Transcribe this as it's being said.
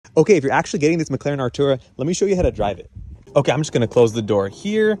Okay, if you're actually getting this McLaren Artura, let me show you how to drive it. Okay, I'm just gonna close the door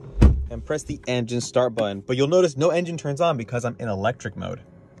here and press the engine start button. But you'll notice no engine turns on because I'm in electric mode.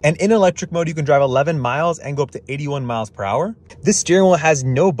 And in electric mode, you can drive 11 miles and go up to 81 miles per hour. This steering wheel has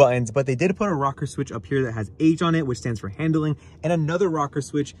no buttons, but they did put a rocker switch up here that has H on it, which stands for handling, and another rocker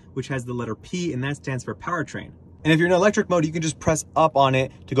switch, which has the letter P, and that stands for powertrain. And if you're in electric mode, you can just press up on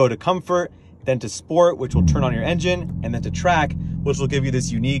it to go to comfort, then to sport, which will turn on your engine, and then to track, which will give you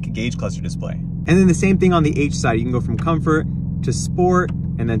this unique gauge cluster display. And then the same thing on the H side. You can go from comfort to sport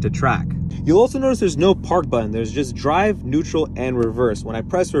and then to track. You'll also notice there's no park button. There's just drive, neutral, and reverse. When I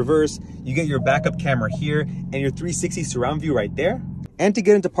press reverse, you get your backup camera here and your 360 surround view right there. And to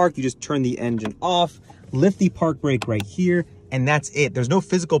get into park, you just turn the engine off, lift the park brake right here, and that's it. There's no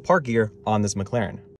physical park gear on this McLaren.